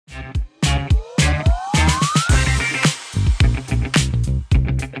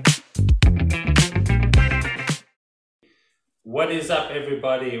What is up,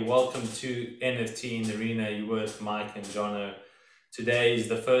 everybody? Welcome to NFT in the Arena. You with Mike and Jono. Today is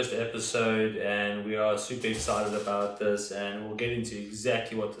the first episode, and we are super excited about this. And we'll get into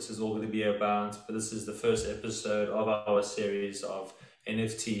exactly what this is all going to be about. But this is the first episode of our series of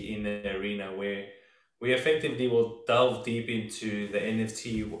NFT in the Arena, where we effectively will delve deep into the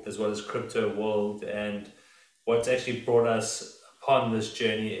NFT as well as crypto world. And what's actually brought us upon this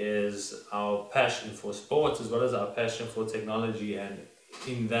journey is our passion for sports as well as our passion for technology, and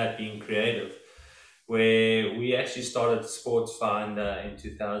in that being creative, where we actually started Sports Finder in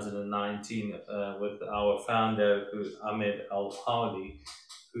 2019 with our founder, Ahmed Al Hawli,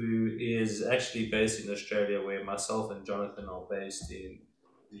 who is actually based in Australia, where myself and Jonathan are based in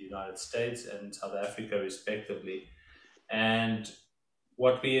the United States and South Africa, respectively. And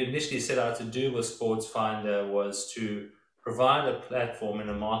what we initially set out to do with Sports Finder was to provide a platform and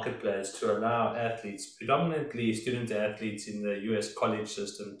a marketplace to allow athletes, predominantly student athletes in the US college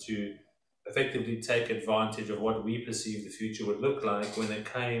system, to effectively take advantage of what we perceive the future would look like when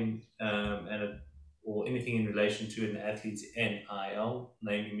it came or anything in relation to an athlete's NIL,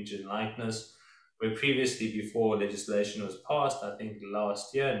 name, image, and likeness. Where previously, before legislation was passed, I think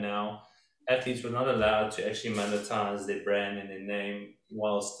last year now, athletes were not allowed to actually monetize their brand and their name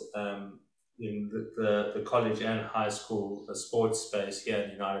whilst in the college and high school sports space here in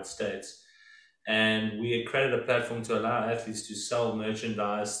the United States. And we had created a platform to allow athletes to sell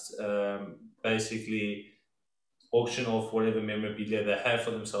merchandise, basically auction off whatever memorabilia they have for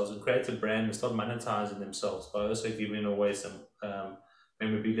themselves and create a brand and start monetizing themselves by also giving away some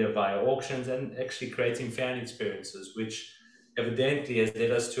memorabilia via auctions and actually creating fan experiences, which evidently has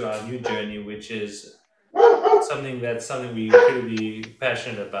led us to our new journey, which is something we're incredibly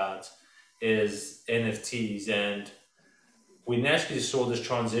passionate about, is NFTs. And we naturally saw this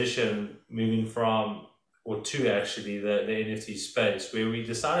transition moving from or to actually the NFT space, where we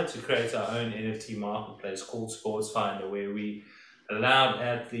decided to create our own NFT marketplace called Sports Finder, where we allowed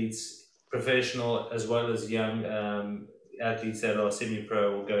athletes, professional as well as young athletes that are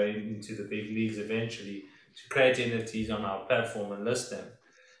semi-pro or going into the big leagues eventually, to create NFTs on our platform and list them.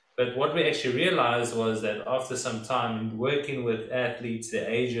 But what we actually realized was that after some time in working with athletes, the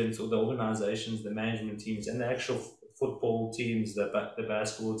agents or the organizations, the management teams, and the actual football teams, the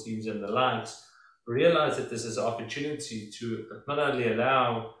basketball teams, and the likes, we realized that this is an opportunity to not only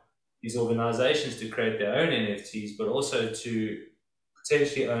allow these organizations to create their own NFTs, but also to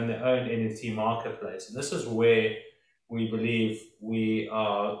potentially own their own NFT marketplace. And this is where we believe we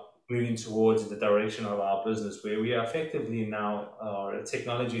are moving towards the direction of our business, where we are effectively now are a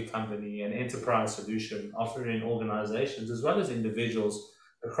technology company, an enterprise solution offering organizations as well as individuals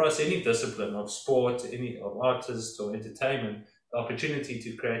across any discipline of sport, any of artists or entertainment, the opportunity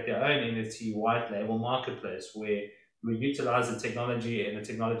to create their own NFT white label marketplace, where we utilize the technology and the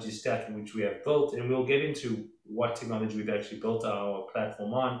technology stack in which we have built, and we'll get into what technology we've actually built our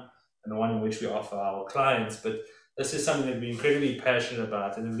platform on and the one in which we offer our clients. But this is something that we're incredibly passionate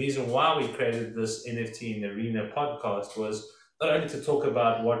about. And the reason why we created this NFT in the Arena podcast was not only to talk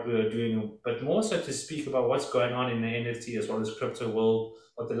about what we were doing, but more so to speak about what's going on in the NFT as well as crypto world,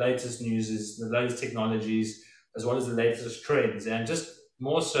 what the latest news is, the latest technologies, as well as the latest trends. And just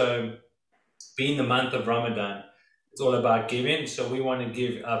more so, being the month of Ramadan, it's all about giving. So we want to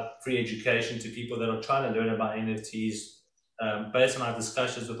give up free education to people that are trying to learn about NFTs, based on our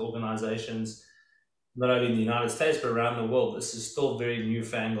discussions with organizations not only in the United States but around the world. This is still very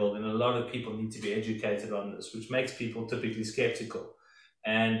newfangled, and a lot of people need to be educated on this, which makes people typically skeptical.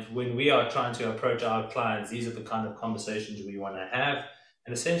 And when we are trying to approach our clients, these are the kind of conversations we want to have,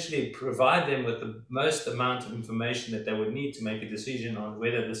 and essentially provide them with the most amount of information that they would need to make a decision on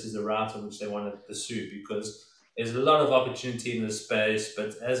whether this is the route in which they want to pursue. Because there's a lot of opportunity in this space,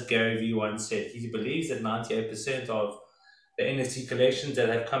 but as Gary Vee once said, he believes that 98% of the NFT collections that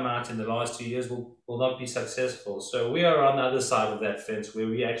have come out in the last 2 years will not be successful. So we are on the other side of that fence, where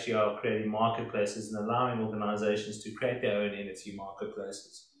we actually are creating marketplaces and allowing organizations to create their own NFT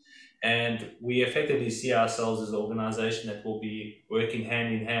marketplaces. And we effectively see ourselves as an organization that will be working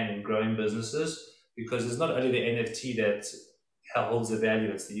hand in hand in growing businesses, because it's not only the NFT that holds the value,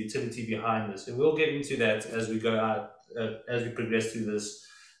 it's the utility behind this. And we'll get into that as we go out, as we progress through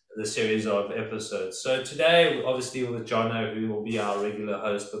the series of episodes. So today, obviously, with Jono, who will be our regular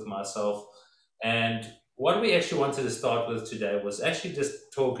host with myself. And what we actually wanted to start with today was actually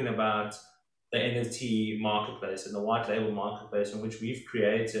just talking about the NFT marketplace and the white label marketplace in which we've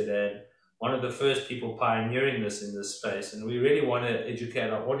created, and one of the first people pioneering this in this space, and we really want to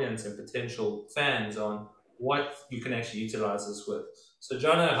educate our audience and potential fans on what you can actually utilize this with. So,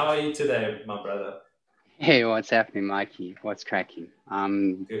 Jono, how are you today, my brother? Hey, what's happening, Mikey? What's cracking?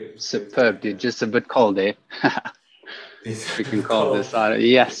 Good, good, Superb, good, dude. good. Just a bit cold, eh? It's a Freaking bit cold cold. this side.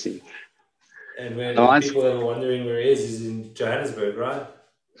 Yes. And when the Otherwise, people that were wondering where he is, he's in Johannesburg, right?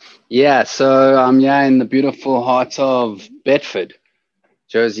 yeah. So I'm yeah in the beautiful heart of Bedford,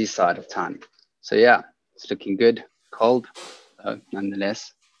 Jersey side of town. So yeah, it's looking good. Cold,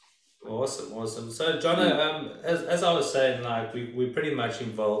 nonetheless. Awesome, awesome. So, Jono, Mm, as I was saying, like we're pretty much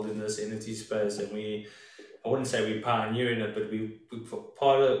involved in this NFT space, and I wouldn't say we pioneer in it, but we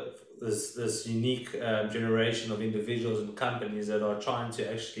part of this unique generation of individuals and companies that are trying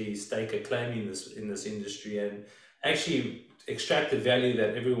to actually stake a claim in this industry and actually extract the value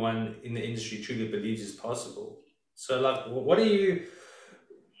that everyone in the industry truly believes is possible. So, like, what do you?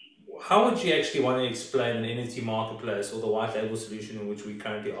 How would you actually want to explain an NFT marketplace or the white label solution in which we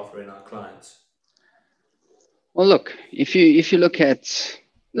currently offer in our clients? Well, look, if you look at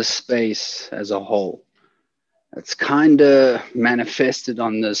the space as a whole, it's kind of manifested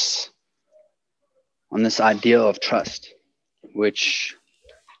on this idea of trust, which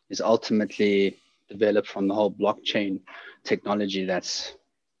is ultimately developed from the whole blockchain technology that's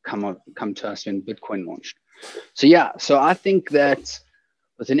come to us when Bitcoin launched. So yeah, so I think that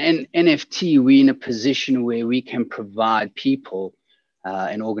with an NFT, we're in a position where we can provide people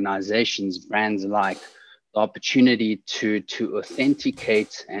and organizations, brands alike, the opportunity to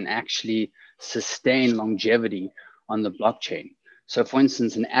authenticate and actually sustain longevity on the blockchain. So, for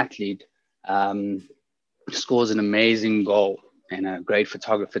instance, an athlete um, scores an amazing goal, and a great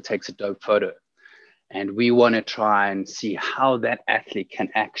photographer takes a dope photo. And we want to try and see how that athlete can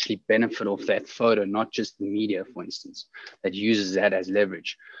actually benefit off that photo, not just the media, for instance, that uses that as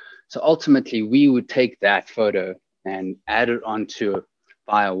leverage. So ultimately, we would take that photo and add it onto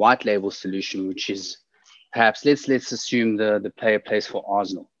via a white label solution, which is perhaps let's assume the player plays for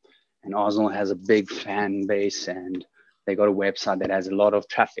Arsenal, and Arsenal has a big fan base and they got a website that has a lot of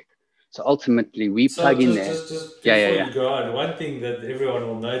traffic. So ultimately, we So plug in there. just Yeah, yeah, before yeah. you go on, one thing that everyone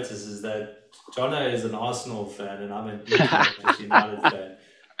will notice is that Jono is an Arsenal fan and I'm an Manchester United fan.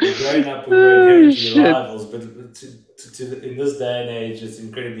 We're growing up, we were Oh inherently shit. rivals, but in this day and age, it's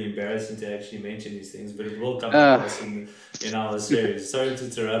incredibly embarrassing to actually mention these things. But it will come Uh, across in our series. Sorry to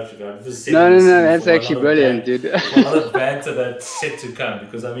interrupt you, but I'm just no, setting no, the no. scene That's for a actually lot of brilliant, dude. for a lot of banter that's set to come.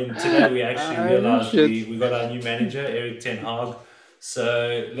 Because I mean, today we actually Oh realized shit. we got our new manager, Eric Ten Hag.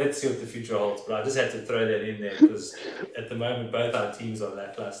 So let's see what the future holds. But I just had to throw that in there because at the moment both our teams are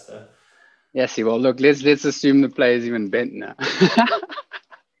lackluster. Yes, well, look, let's assume the player is even bent now.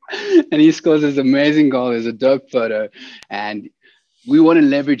 And he scores this amazing goal. There's a dope photo, and we want to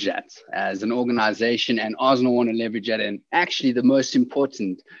leverage that as an organization, and Arsenal want to leverage that. And actually, the most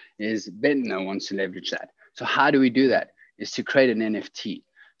important is Bentner wants to leverage that. So how do we do that? Is to create an NFT.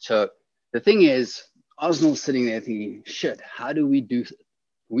 So the thing is, Arsenal's sitting there thinking, shit, how do we do?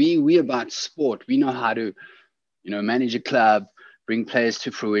 We about sport. We know how to manage a club, bring players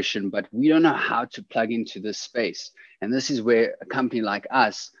to fruition, but we don't know how to plug into this space. And this is where a company like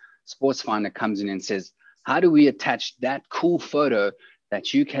us, Sports Finder, comes in and says, how do we attach that cool photo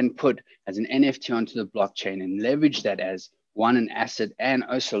that you can put as an NFT onto the blockchain and leverage that as one, an asset, and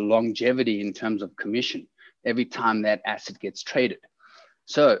also longevity in terms of commission every time that asset gets traded.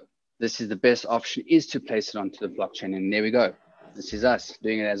 So this is the best option is to place it onto the blockchain. And there we go. This is us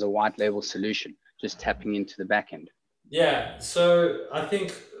doing it as a white label solution, just tapping into the back end. Yeah, so I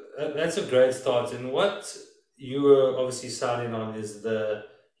think that's a great start. And what you were obviously starting on is the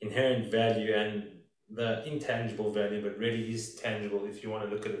inherent value and the intangible value, but really is tangible if you want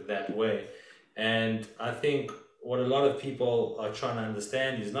to look at it that way. And I think what a lot of people are trying to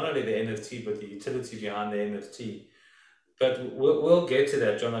understand is not only the NFT, but the utility behind the NFT. But we'll get to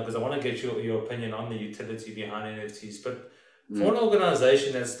that, John, because I want to get your opinion on the utility behind NFTs. But for Mm, an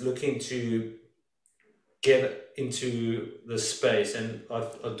organization that's looking to get into the space and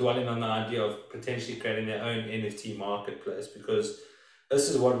are dwelling on the idea of potentially creating their own NFT marketplace, because this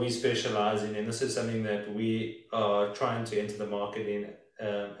is what we specialize in, and this is something that we are trying to enter the market in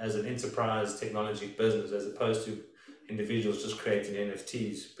as an enterprise technology business, as opposed to individuals just creating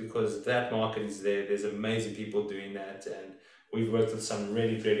NFTs, because that market is there. There's amazing people doing that, and we've worked with some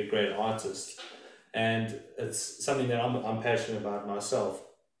really, really great artists, and it's something that I'm passionate about myself.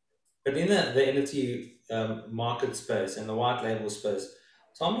 But in the NFT market space and the white label space,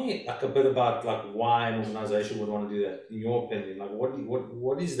 tell me like a bit about like why an organization would want to do that. In your opinion, like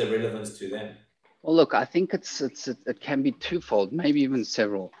what is the relevance to them? well, look, I think it can be twofold, maybe even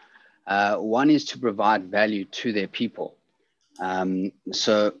several. One is to provide value to their people.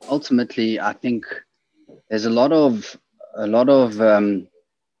 So ultimately, I think there's a lot of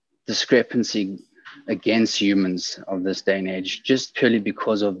discrepancy against humans of this day and age, just purely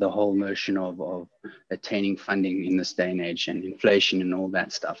because of the whole notion of attaining funding in this day and age and inflation and all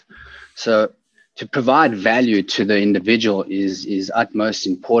that stuff. So to provide value to the individual is utmost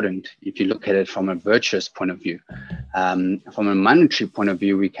important if you look at it from a virtuous point of view. From a monetary point of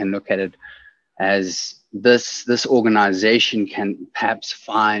view, we can look at it as this organization can perhaps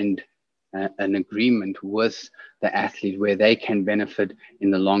find an agreement with the athlete where they can benefit in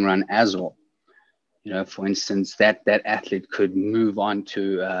the long run as well. You know, for instance, that athlete could move on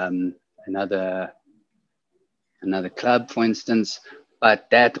to another club, for instance, but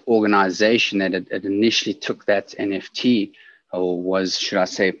that organization that it initially took that NFT, or was, should I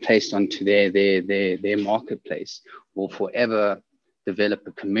say, placed onto their marketplace, will forever develop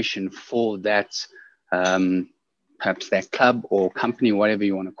a commission for that, perhaps that club or company, whatever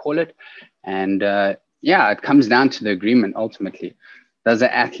you want to call it. And yeah, it comes down to the agreement ultimately. Is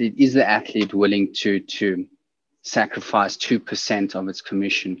the athlete willing to sacrifice 2% of its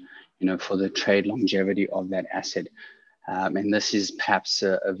commission, you know, for the trade longevity of that asset? And this is perhaps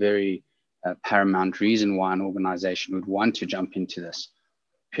a very paramount reason why an organization would want to jump into this,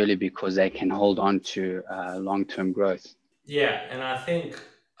 purely because they can hold on to long-term growth. Yeah, and I think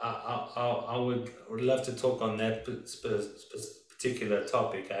I would love to talk on that particular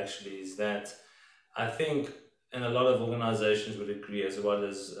topic. Actually, is that I think, and a lot of organizations would agree, as well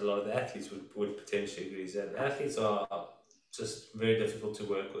as a lot of the athletes would potentially agree, is that athletes are just very difficult to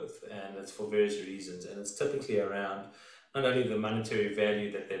work with, and it's for various reasons. And it's typically around not only the monetary value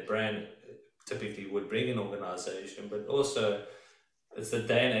that their brand typically would bring an organization, but also it's the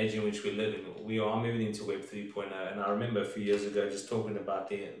day and age in which we live in. We are moving into Web 3.0, and I remember a few years ago just talking about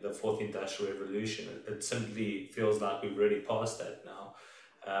the fourth industrial revolution. It simply feels like we've already passed that now.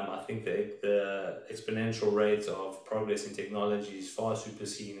 I think the exponential rate of progress in technology is far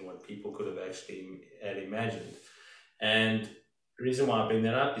superseding what people could have actually had imagined. And the reason why I bring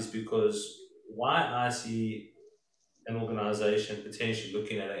that up is because why I see an organization potentially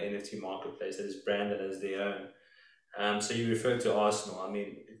looking at an NFT marketplace that is branded as their own. So you referred to Arsenal. I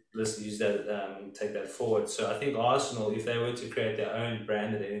mean, let's use that, take that forward. So I think Arsenal, if they were to create their own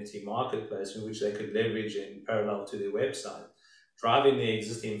branded NFT marketplace in which they could leverage in parallel to their website, driving their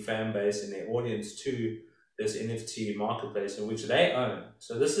existing fan base and their audience to this NFT marketplace in which they own.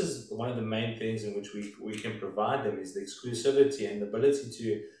 So this is one of the main things in which we can provide them is the exclusivity and the ability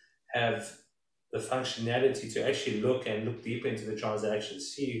to have the functionality to actually look deeper into the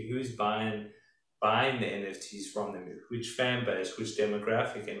transactions, see who's buying the NFTs from them, which fan base, which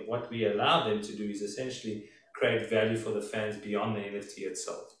demographic, and what we allow them to do is essentially create value for the fans beyond the NFT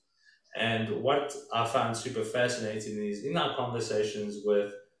itself. And what I found super fascinating is in our conversations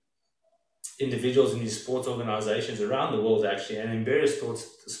with individuals in these sports organizations around the world, actually, and in various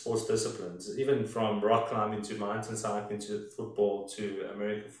sports disciplines, even from rock climbing to mountain cycling to football to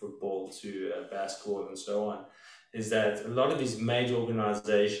American football to basketball and so on, is that a lot of these major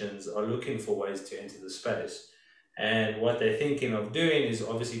organizations are looking for ways to enter the space. And what they're thinking of doing is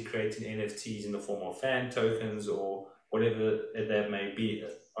obviously creating NFTs in the form of fan tokens or whatever that may be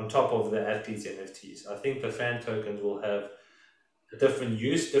on top of the athletes' NFTs. I think the fan tokens will have a different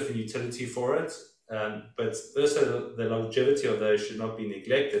use, different utility for it. But also the longevity of those should not be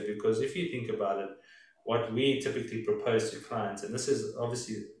neglected, because if you think about it, what we typically propose to clients, and this is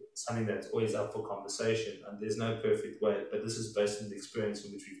obviously something that's always up for conversation, and there's no perfect way, but this is based on the experience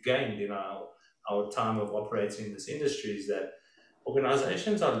in which we've gained in our time of operating in this industry, is that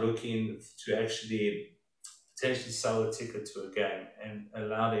organizations are looking to actually potentially sell a ticket to a game and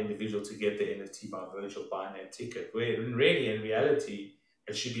allow the individual to get the NFT by virtue of buying that ticket. Where in reality,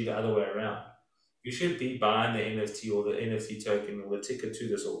 it should be the other way around. You should be buying the NFT or the NFT token or the ticket to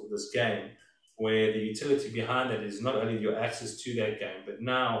this game, where the utility behind it is not only your access to that game, but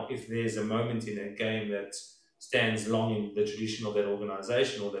now if there's a moment in a game that stands long in the tradition of that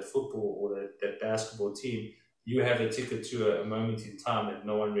organization or that football or that basketball team, you have a ticket to a moment in time that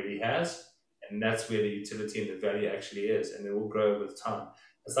no one really has, and that's where the utility and the value actually is, and it will grow with time.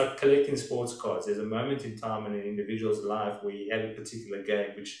 It's like collecting sports cards. There's a moment in time in an individual's life where you have a particular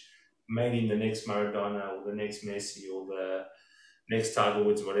game which may mean the next Maradona or the next Messi or the next Tiger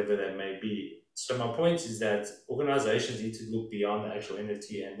Woods, whatever that may be. So my point is that organizations need to look beyond the actual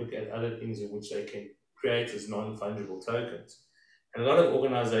NFT and look at other things in which they can create as non-fungible tokens. And a lot of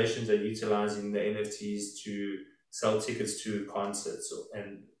organizations are utilizing the NFTs to sell tickets to concerts,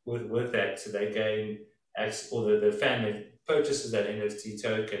 and with that, so they gain access, or the fan that purchases that NFT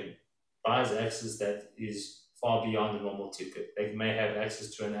token buys access that is far beyond the normal ticket. They may have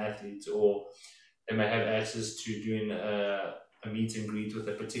access to an athlete, or they may have access to doing a meet and greet with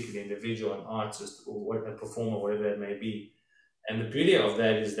a particular individual, an artist, or what, a performer, whatever it may be. And the beauty of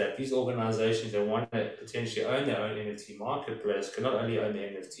that is that these organizations that want to potentially own their own NFT marketplace can not only own the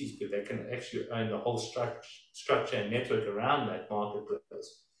NFTs, but they can actually own the whole structure and network around that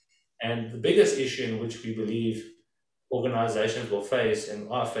marketplace. And the biggest issue in which we believe organizations will face and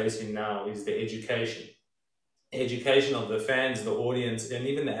are facing now is the education of the fans, the audience, and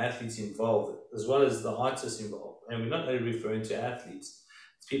even the athletes involved, as well as the artists involved. And we're not only referring to athletes;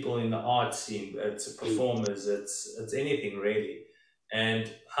 it's people in the art scene, it's performers, it's anything really.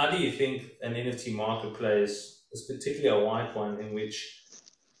 And how do you think an NFT marketplace, is particularly a white one, in which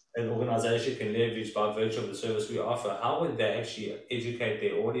an organization can leverage by virtue of the service we offer, how would they actually educate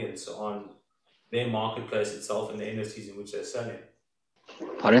their audience on their marketplace itself and the NFTs in which they're selling?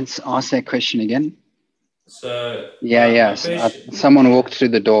 Pardon? Ask that question again. So Yeah, my yes. question, Someone yeah, walked through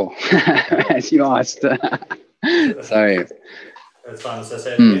the door as you asked. Sorry. that's fine. So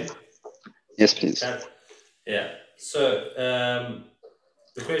say it Hmm. again. Yes, please. Yeah. So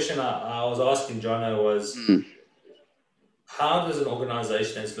the question I was asking Jono was, Hmm. how does an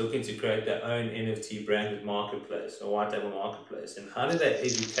organization that's looking to create their own NFT branded marketplace or white label marketplace, and how do they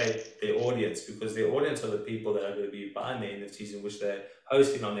educate their audience? Because their audience are the people that are going to be buying the NFTs in which they're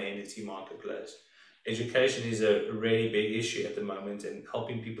hosting on the NFT marketplace. Education is a really big issue at the moment, and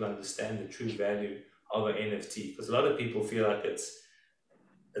helping people understand the true value of an NFT. Because a lot of people feel like it's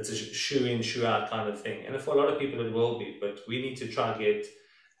a shoe in, shoe out kind of thing, and for a lot of people it will be. But we need to try and get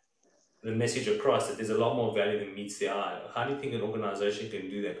the message across that there's a lot more value than meets the eye. How do you think an organization can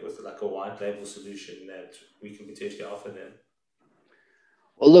do that with like a white label solution that we can potentially offer them?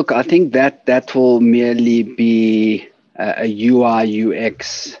 Well, look, I think that will merely be a UI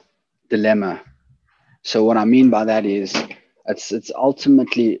UX dilemma. So what I mean by that is it's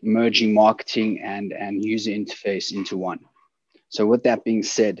ultimately merging marketing and user interface into one. So with that being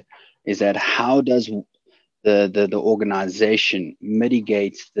said, is that how does the organization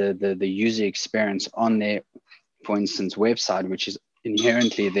mitigate the user experience on their, for instance, website, which is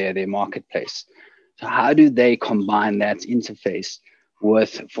inherently their marketplace? So how do they combine that interface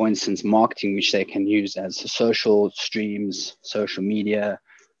with, for instance, marketing, which they can use as social streams, social media,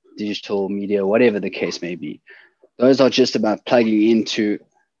 digital media, whatever the case may be? Those are just about plugging into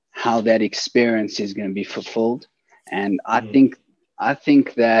how that experience is going to be fulfilled. And Mm, I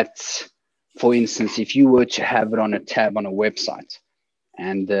think that, for instance, if you were to have it on a tab on a website,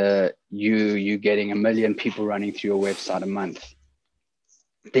 and you getting 1 million people running through your website a month,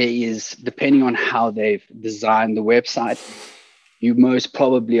 there is, depending on how they've designed the website, you most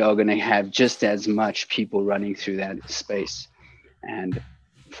probably are going to have just as much people running through that space. And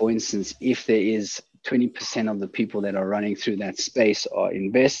for instance, if there is 20% of the people that are running through that space are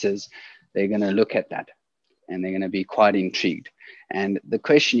investors, they're going to look at that and they're going to be quite intrigued. And the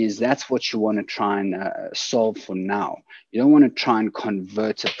question is, that's what you want to try and solve for now. You don't want to try and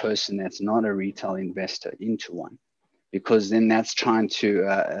convert a person that's not a retail investor into one, because then that's trying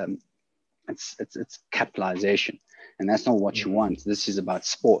to it's capitalization, and that's not what you mm, want. This is about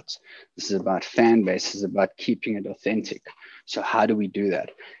sports. This is about fan base. This is about keeping it authentic. So how do we do that?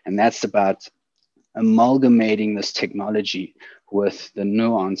 And that's about amalgamating this technology with the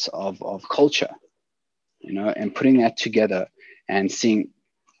nuance of culture, and putting that together and seeing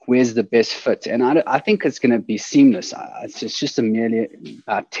where's the best fit. And I think it's going to be seamless. It's just a merely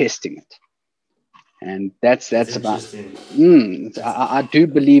about testing it, and it's that's about. interesting. It's, I do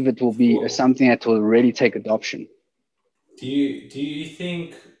believe it will be something that will really take adoption. do you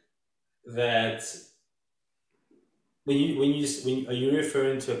think that when are you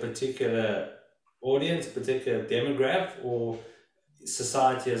referring to a particular audience, particular demographic, or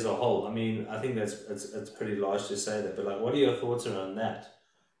society as a whole? I mean, I think that's it's pretty large to say that, but like, what are your thoughts around that?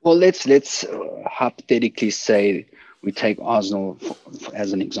 Well, let's hypothetically say we take Arsenal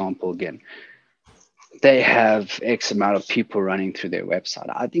as an example again. They have X amount of people running through their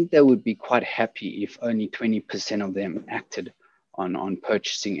website. I think they would be quite happy if only 20% of them acted on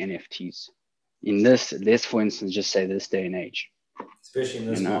purchasing NFTs. In this, let's for instance just say this day and age. Especially in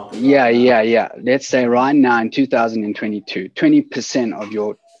this market Yeah, right yeah, now. yeah. Let's say right now in 2022, 20% of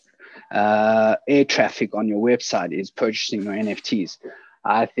your air traffic on your website is purchasing your NFTs.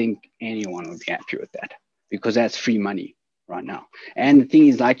 I think anyone would be happy with that, because that's free money right now. And the thing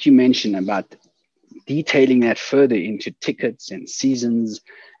is, like you mentioned about detailing that further into tickets and seasons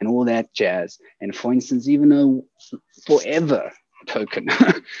and all that jazz. And for instance, even a forever token,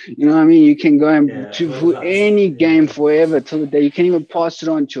 you know what I mean? You can go and Yeah, to well, any game yeah, forever till the day. You can even pass it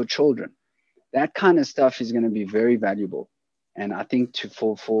on to your children. That kind of stuff is going to be very valuable. And I think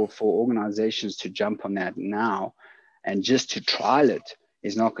for organizations to jump on that now and just to trial it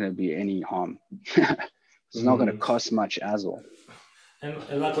is not going to be any harm. It's not going to Mm. cost much as well.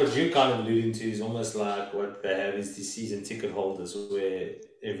 And like what you're kind of alluding to is almost like what they have is the season ticket holders, where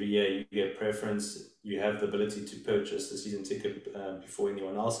every year you get preference, you have the ability to purchase the season ticket before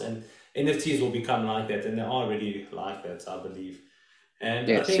anyone else, and NFTs will become like that, and they are already like that, I believe. And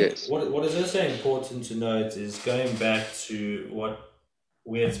I Yes, think yes. what is also important to note is going back to what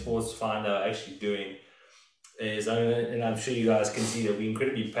we at Sports Finder are actually doing is, and I'm sure you guys can see that we're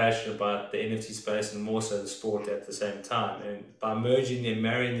incredibly passionate about the NFT space and more so the sport at the same time. And by merging and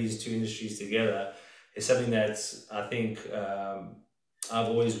marrying these two industries together is something that's, I think, I've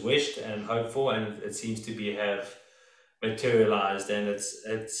always wished and hoped for, and it seems to be have materialized, and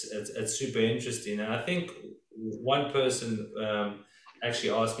it's super interesting. And I think one person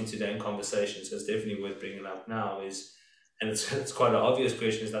actually asked me today in conversation, so it's definitely worth bringing up now. Is and it's quite an obvious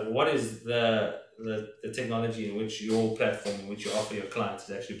question. Is like, what is the technology in which your platform, in which you offer your clients,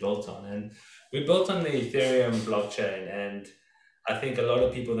 is actually built on? And we built on the Ethereum blockchain, and I think a lot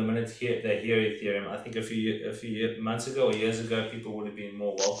of people, the minute they hear Ethereum, I think a few months ago or years ago, people would have been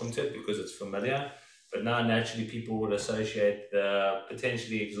more welcome to it because it's familiar. But now, naturally, people would associate the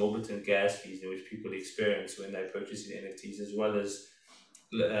potentially exorbitant gas fees in which people experience when they purchase NFTs, as well as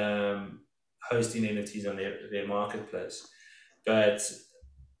um, hosting NFTs on their marketplace. But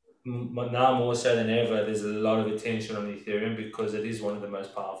now more so than ever, there's a lot of attention on Ethereum because it is one of the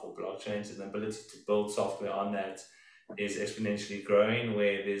most powerful blockchains, and the ability to build software on that is exponentially growing.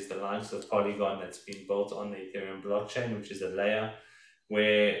 Where there's the likes of Polygon that's been built on the Ethereum blockchain, which is a layer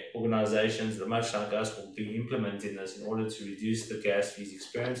where organizations much like us will be implementing this in order to reduce the gas fees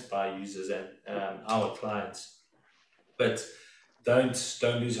experienced by users and our clients. But don't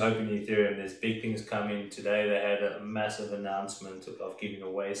lose hope in Ethereum. There's big things coming. Today they had a massive announcement of giving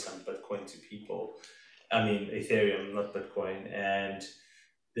away some Bitcoin to people. I mean Ethereum, not Bitcoin, and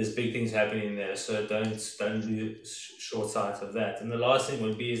there's big things happening there. So don't lose short sight of that. And the last thing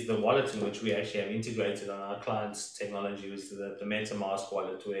would be is the wallet in which we actually have integrated on our clients' technology, was the MetaMask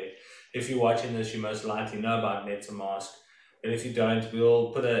wallet. Where if you're watching this, you most likely know about MetaMask. But if you don't,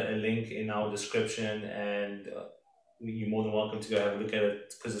 we'll put a link in our description, and you're more than welcome to go have a look at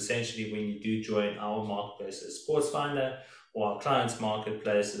it, because essentially when you do join our marketplace as Sports Finder or our clients'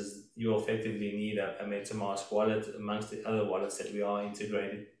 marketplaces, you effectively need a MetaMask wallet amongst the other wallets that we are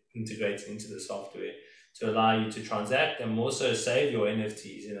integrating into the software to allow you to transact and also save your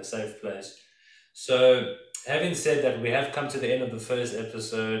NFTs in a safe place. So, having said that, we have come to the end of the first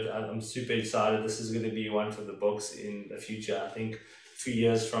episode. I'm super excited. This is going to be one for the books in the future. I think a few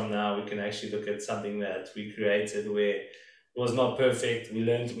years from now, we can actually look at something that we created where it was not perfect. We're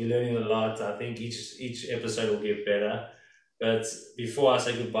learning a lot. I think each episode will get better. But before I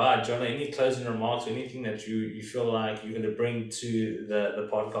say goodbye, John, any closing remarks or anything that you feel like you're going to bring to the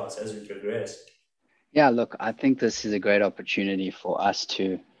podcast as we progress? Yeah, look, I think this is a great opportunity for us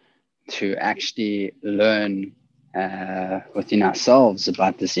to actually learn within ourselves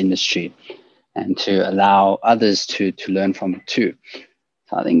about this industry and to allow others to learn from it too.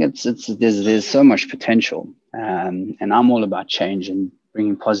 So I think it's there's so much potential, and I'm all about change and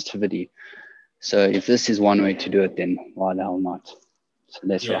bringing positivity. So if this is one way to do it, then why the hell not? So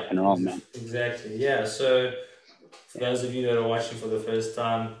let's rock Yeah, and roll, man. exactly. Yeah. So for Yeah, those of you that are watching for the first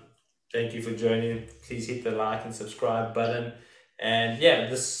time, thank you for joining. Please hit the like and subscribe button. And yeah,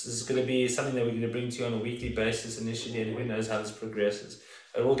 this is going to be something that we're going to bring to you on a weekly basis initially, and who knows how this progresses.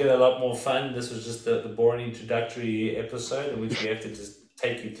 It will get a lot more fun. This was just the boring introductory episode in which we have to just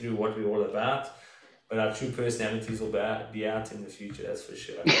take you through what we're all about. But our true personalities will be out in the future, that's for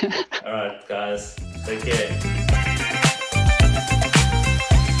sure. All right, guys, take care.